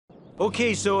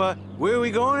Okay, so, where are we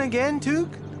going again, Took?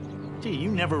 Gee, you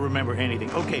never remember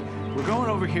anything. Okay, we're going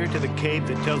over here to the cave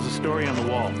that tells the story on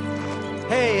the wall.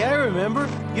 Hey, I remember.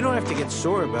 You don't have to get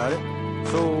sore about it.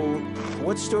 So,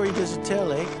 what story does it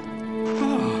tell, eh?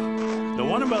 The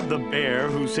one about the bear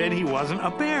who said he wasn't a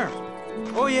bear.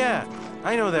 Oh, yeah.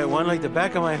 I know that one like the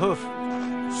back of my hoof.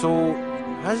 So,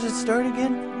 how does it start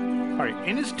again? All right,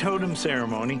 in his totem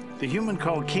ceremony, the human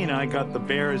called Kenai got the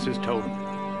bear as his totem.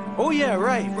 Oh, yeah,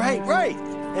 right.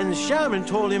 And the shaman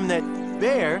told him that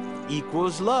bear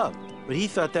equals love. But he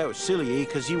thought that was silly, eh?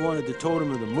 Because he wanted the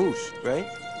totem of the moose, right?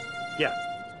 Yeah.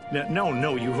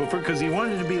 No, you hoofer, because he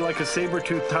wanted to be like a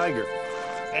saber-toothed tiger.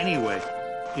 Anyway,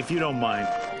 if you don't mind,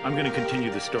 I'm going to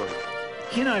continue the story.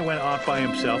 Kenai went off by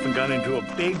himself and got into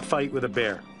a big fight with a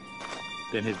bear.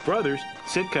 Then his brothers,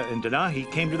 Sitka and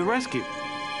Danahi, came to the rescue.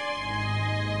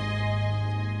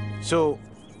 So,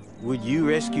 would you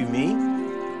rescue me?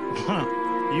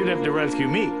 You'd have to rescue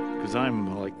me, because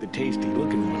I'm like the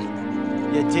tasty-looking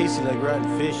one. Yeah, it tasted like rotten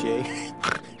fish, eh?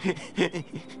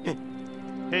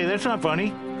 Hey, that's not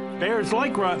funny. Bears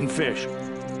like rotten fish.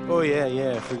 Oh,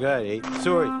 yeah, I forgot, eh?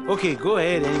 Sorry. Okay, go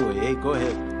ahead anyway, eh? Go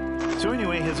ahead. So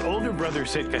anyway, his older brother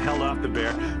Sitka held off the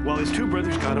bear while his two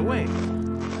brothers got away.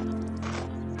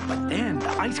 But then the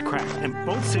ice cracked and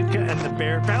both Sitka and the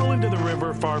bear fell into the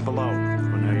river far below.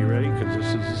 Well, now you ready? Because this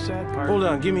is the sad part. Hold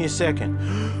on, give me a second.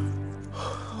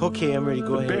 Okay, I'm ready.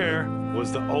 Go ahead. The bear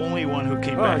was the only one who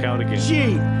came back out again.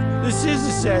 Gee, this is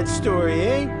a sad story,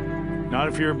 eh? Not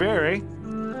if you're a bear, eh?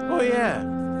 Oh, yeah.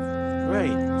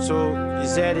 Right. So,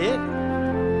 is that it?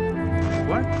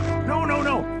 What? No.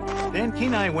 Then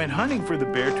Kenai went hunting for the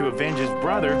bear to avenge his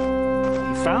brother.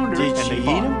 He found her Did and she they eat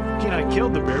fought. him? Kenai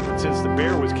killed the bear, but since the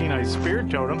bear was Kenai's spirit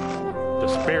totem, the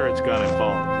spirits got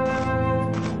involved.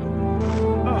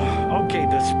 Oh, okay,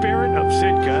 the spirit of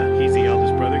Sitka, he's the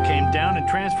eldest brother, came down and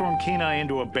transformed Kenai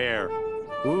into a bear.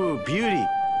 Ooh, beauty.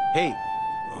 Hey,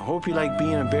 I hope you like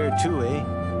being a bear too,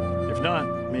 eh? If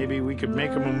not, maybe we could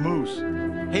make him a moose.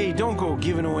 Hey, don't go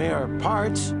giving away our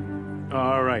parts.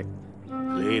 All right.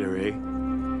 Later, eh?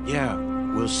 Yeah,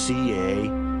 we'll see, eh?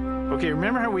 Okay,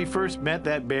 remember how we first met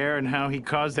that bear and how he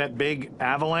caused that big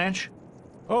avalanche?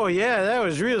 Oh, yeah, that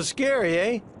was real scary,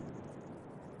 eh?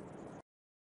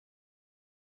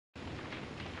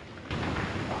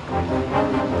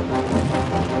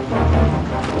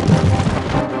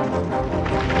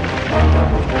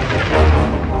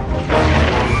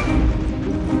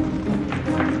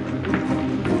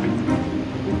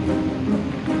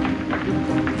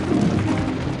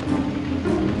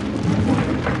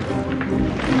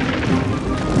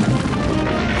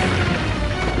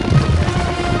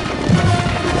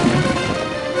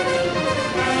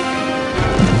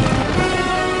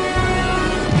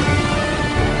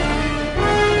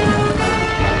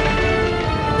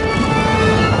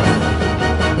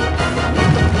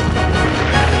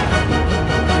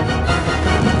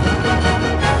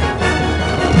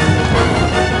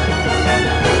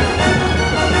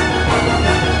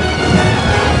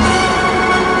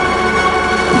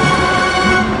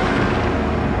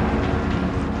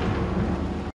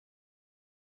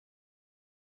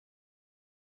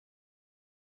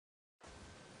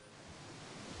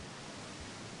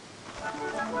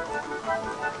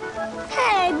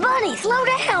 Hey, Bunny, slow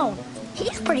down.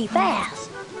 He's pretty fast.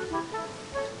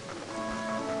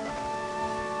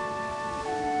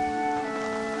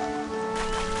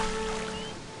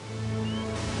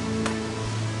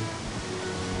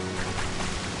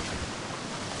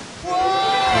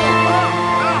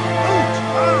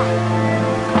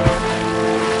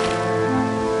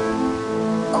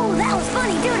 Oh, that was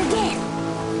funny. Do it again.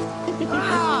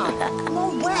 I'm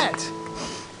all wet.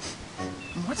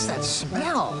 What's that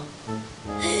smell?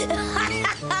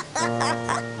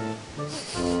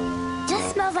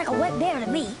 Just smells like a wet bear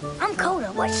to me. I'm Coda.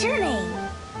 What's your name?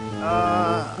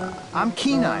 I'm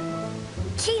Kenai.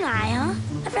 Kenai, huh?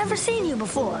 I've never seen you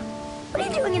before. What are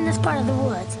you doing in this part of the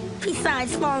woods,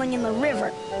 besides falling in the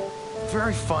river?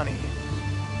 Very funny.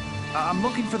 I'm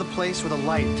looking for the place where the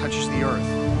light touches the earth.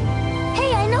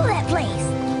 Hey, I know that place.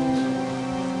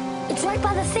 It's right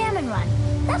by the salmon run.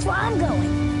 That's where I'm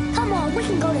going. Come on, we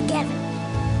can go together.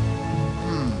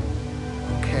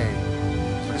 Okay.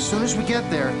 But as soon as we get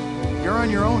there, you're on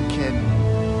your own, kid.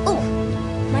 Ooh,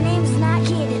 my name's not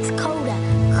Kid, it's Coda.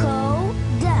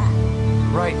 Coda.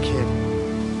 Right, kid.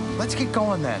 Let's get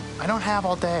going then. I don't have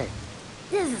all day.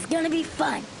 This is gonna be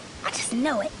fun. I just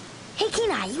know it. Hey,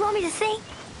 Kenai, you want me to sing?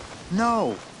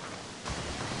 No.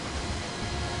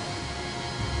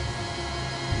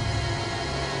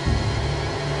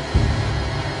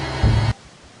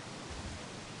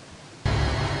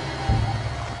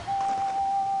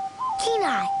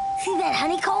 Kenai, see that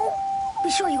honeycomb?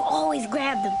 Be sure you always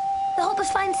grab them. They'll help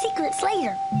us find secrets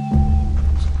later.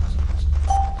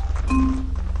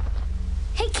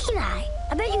 Hey, Kenai,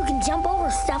 I bet you can jump over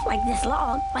stuff like this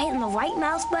log by hitting the right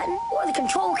mouse button or the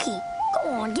control key. Go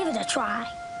on, give it a try.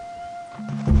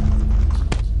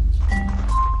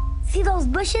 See those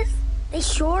bushes? They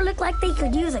sure look like they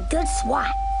could use a good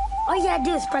swat. All you gotta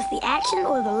do is press the action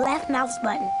or the left mouse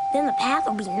button. Then the path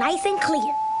will be nice and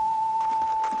clear.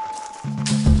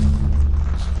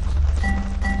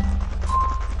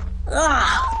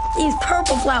 Ugh, these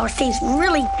purple flowers taste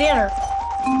really bitter.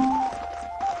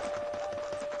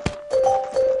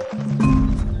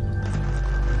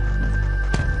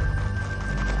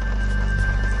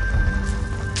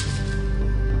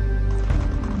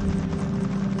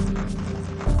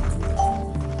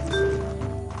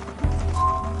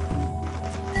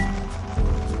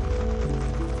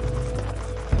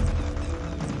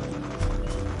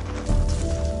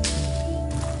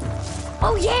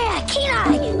 Oh yeah,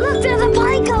 Kenai! Look, there's a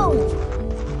pine-cone!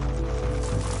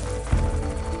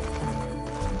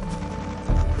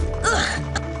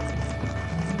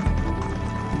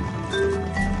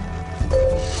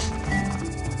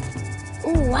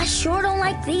 Ooh, I sure don't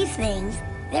like these things.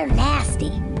 They're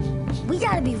nasty. We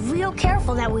gotta be real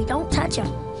careful that we don't touch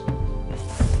them.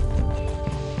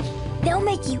 They'll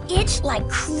make you itch like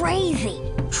crazy.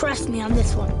 Trust me on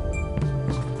this one.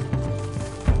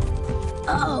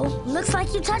 Uh-oh, looks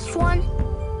like you touched one.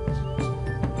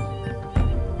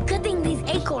 Good thing these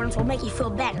acorns will make you feel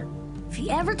better. If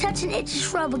you ever touch an itchy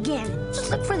shrub again, just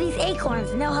look for these acorns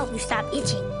and they'll help you stop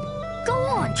itching. Go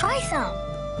on, try some.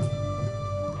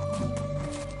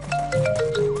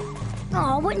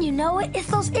 Aw, wouldn't you know it? It's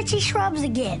those itchy shrubs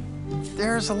again.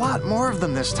 There's a lot more of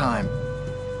them this time.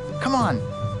 Come on,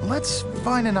 let's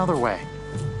find another way.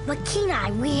 But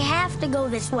Kenai, we have to go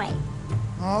this way.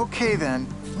 Okay then,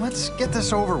 let's get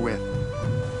this over with.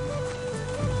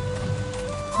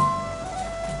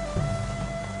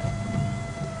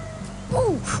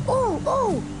 Ooh, ooh,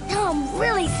 ooh! Now I'm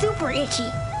really super itchy.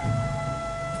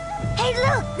 Hey,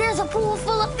 look! There's a pool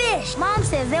full of fish. Mom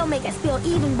says they'll make us feel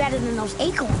even better than those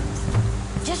acorns.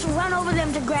 Just run over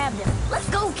them to grab them. Let's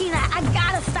go, Kenai. I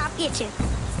gotta stop itching.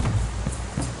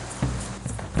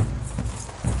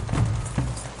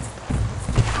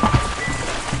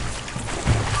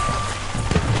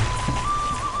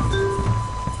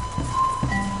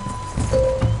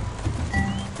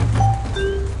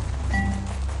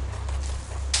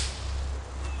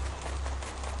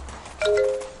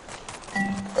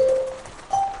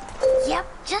 Yep,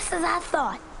 just as I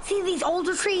thought. See these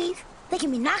older trees? They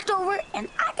can be knocked over, and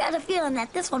I got a feeling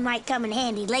that this one might come in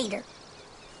handy later.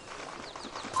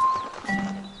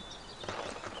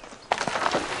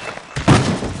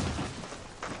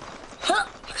 Huh.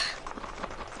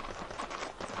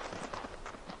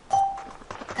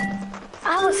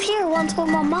 I was here once with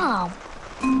my mom.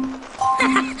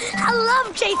 I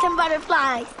love chasing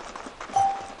butterflies.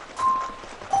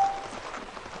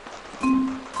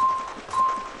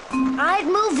 I'd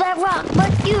move that rock,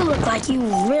 but you look like you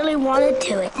really wanted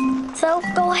to it. So,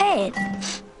 go ahead.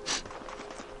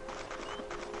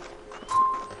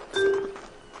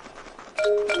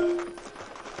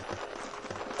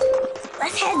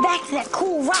 Let's head back to that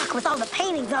cool rock with all the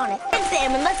paintings on it. And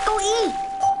Sam, and let's go eat.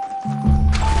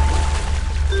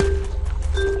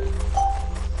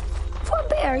 For a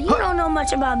bear, you don't know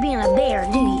much about being a bear,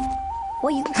 do you?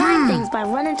 Well, you can climb things by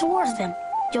running towards them.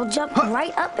 You'll jump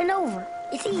right up and over.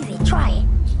 It's easy, try it.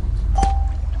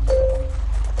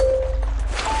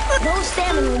 Those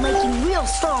salmon will make you real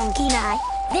strong, Kenai.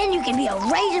 Then you can be a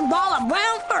raging ball of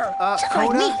brown fur, just Koda,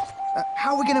 like me.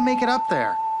 how are we gonna make it up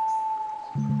there?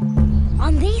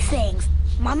 On these things,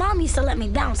 my mom used to let me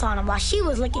bounce on them while she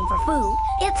was looking for food.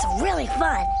 It's really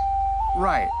fun.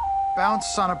 Right,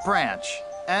 bounce on a branch.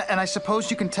 And I suppose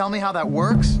you can tell me how that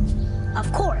works?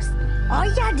 Of course. All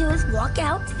you gotta do is walk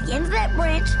out to the end of that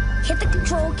branch, hit the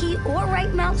control key or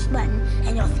right mouse button,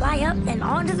 and you'll fly up and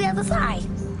onto the other side.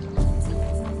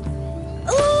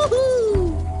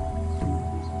 Ooh!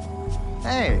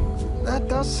 Hey, that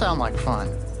does sound like fun.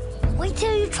 Wait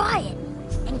till you try it.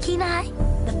 And Kenai,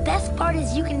 the best part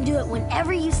is you can do it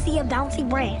whenever you see a bouncy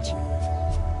branch.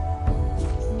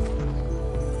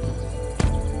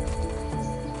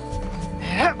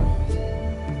 Yep.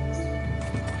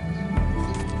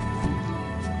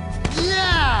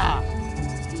 Yeah!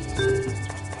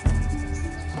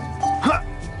 Huh.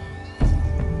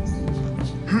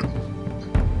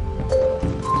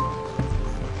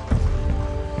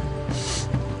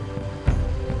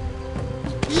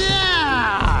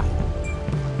 Yeah!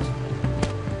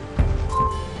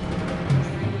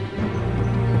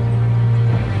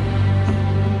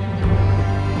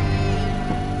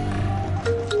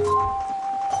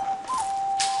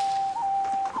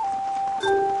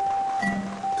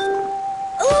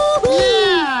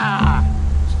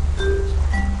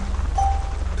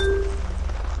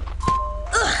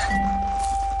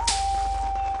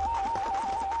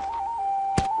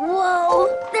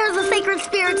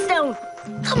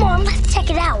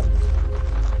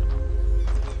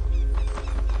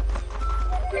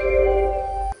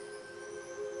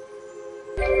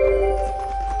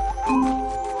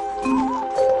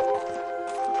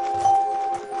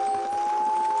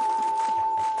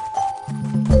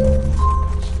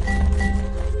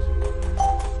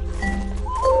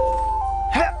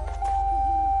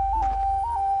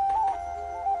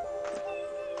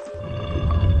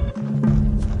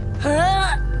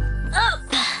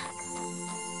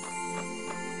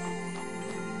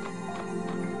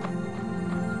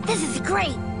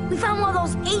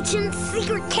 ancient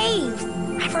secret caves.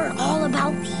 I've heard all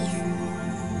about these.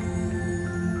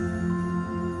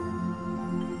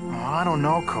 Oh, I don't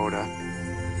know, Koda.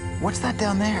 What's that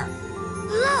down there?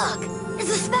 Look! It's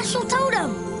a special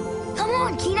totem! Come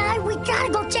on, Kenai, we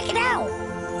gotta go check it out!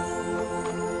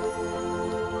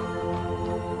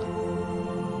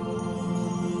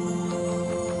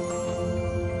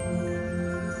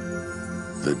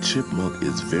 The chipmunk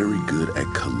is very good at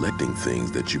collecting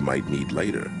things that you might need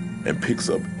later and picks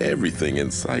up everything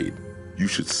in sight. You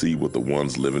should see what the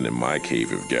ones living in my cave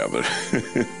have gathered.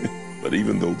 But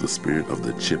even though the spirit of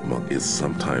the chipmunk is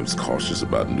sometimes cautious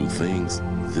about new things,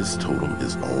 this totem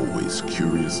is always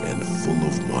curious and full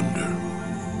of wonder.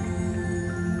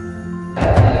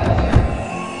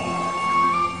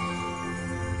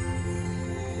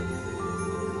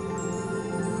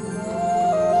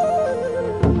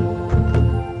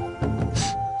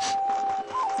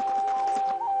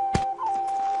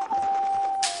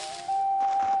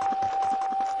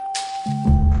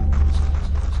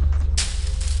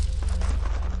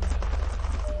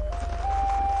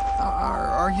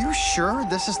 Are you sure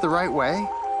this is the right way?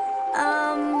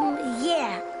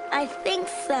 Yeah, I think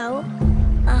so.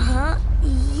 Uh-huh.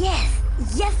 Yes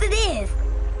it is.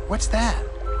 What's that?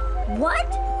 What?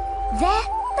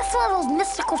 That's one of those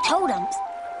mystical totems.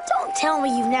 Don't tell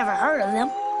me you've never heard of them.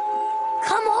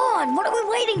 Come on, what are we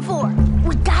waiting for?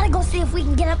 We gotta go see if we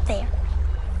can get up there.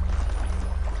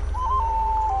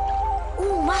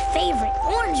 Ooh, my favorite,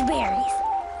 orange berries.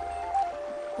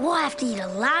 We'll have to eat a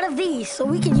lot of these so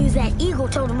we can use that eagle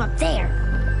totem up there.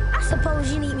 I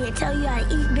suppose you need me to tell you how to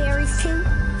eat berries too?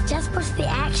 Just push the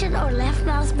action or left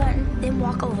mouse button, then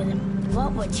walk over them.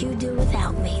 What would you do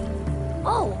without me?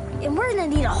 Oh, and we're gonna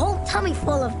need a whole tummy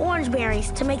full of orange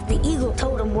berries to make the eagle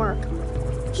totem work.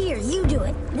 Here, you do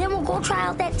it. Then we'll go try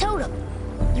out that totem.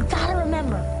 You gotta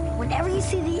remember, whenever you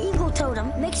see the eagle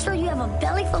totem, make sure you have a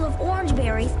belly full of orange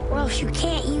berries or else you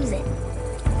can't use it.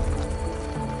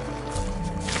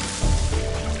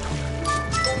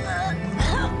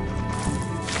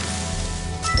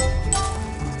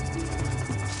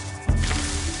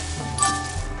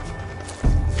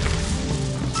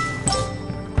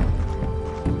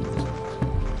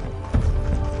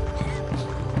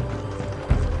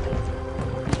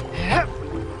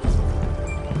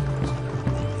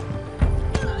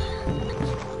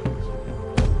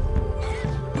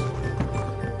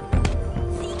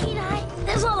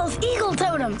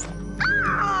 Totems.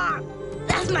 Ah!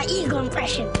 That's my eagle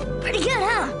impression. Pretty good,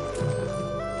 huh?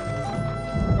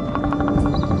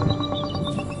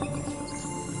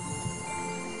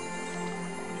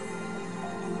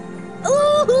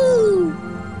 Ooh!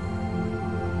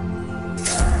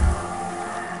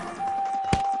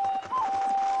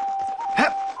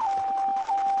 Hep.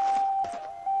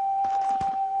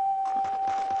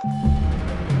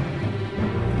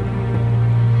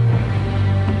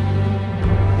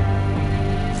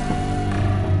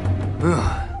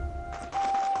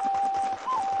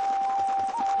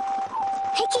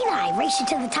 Hey, Kenai, race you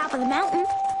to the top of the mountain.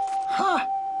 Huh.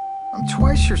 I'm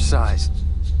twice your size.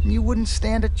 You wouldn't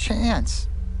stand a chance.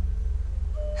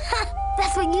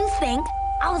 That's what you think.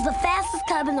 I was the fastest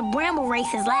cub in the bramble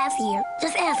races last year.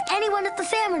 Just ask anyone at the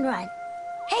salmon run.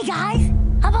 Hey, guys,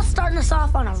 how about starting us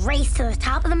off on a race to the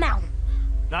top of the mountain?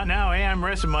 Not now, eh? I'm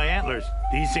resting my antlers.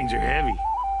 These things are heavy.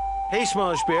 Hey,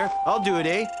 Smallish Bear, I'll do it,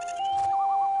 eh?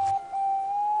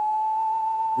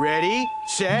 Ready,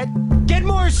 set, get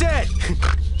more set!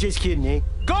 Just kidding, eh?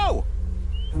 Go!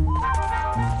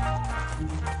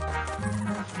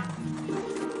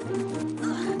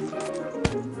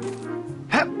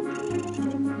 Hep.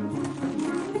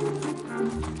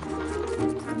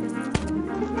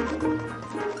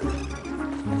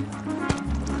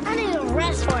 I need to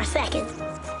rest for a second.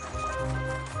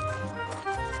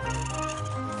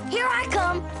 Here I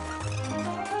come.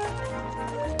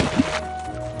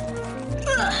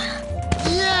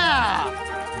 Yeah!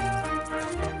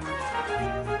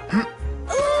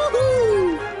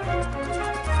 Ooh!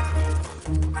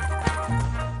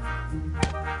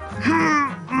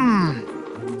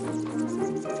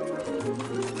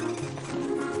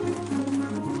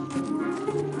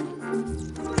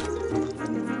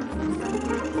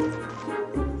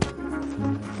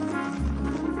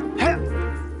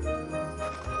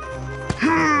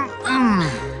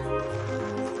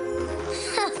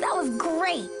 That was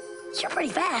great. You're pretty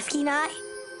fast, Kenai.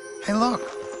 Hey, look.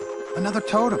 Another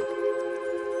totem.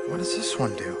 What does this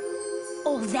one do?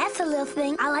 Oh, that's a little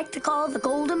thing I like to call the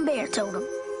golden bear totem.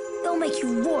 It'll make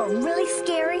you roar really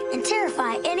scary and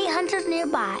terrify any hunters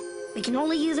nearby. We can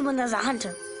only use it when there's a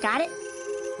hunter. Got it?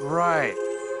 Right.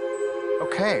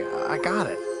 Okay, I got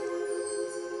it.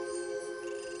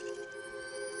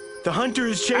 The hunter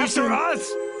is chasing... After us!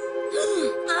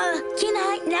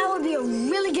 Kenai, now would be a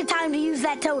really good time to use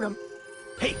that totem.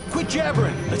 Hey, quit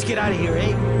jabbering. Let's get out of here,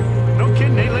 eh? No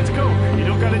kidding, Nate, let's go. You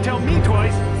don't gotta tell me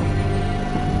twice.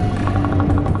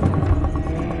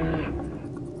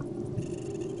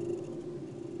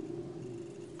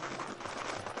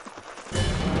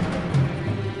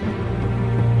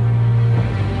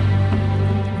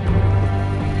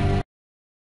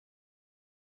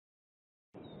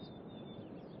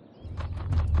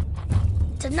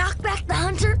 To knock back the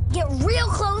hunter, get real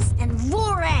close and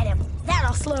roar at him.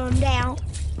 That'll slow him down.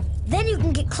 Then you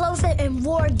can get closer and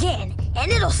roar again,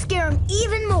 and it'll scare him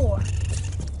even more.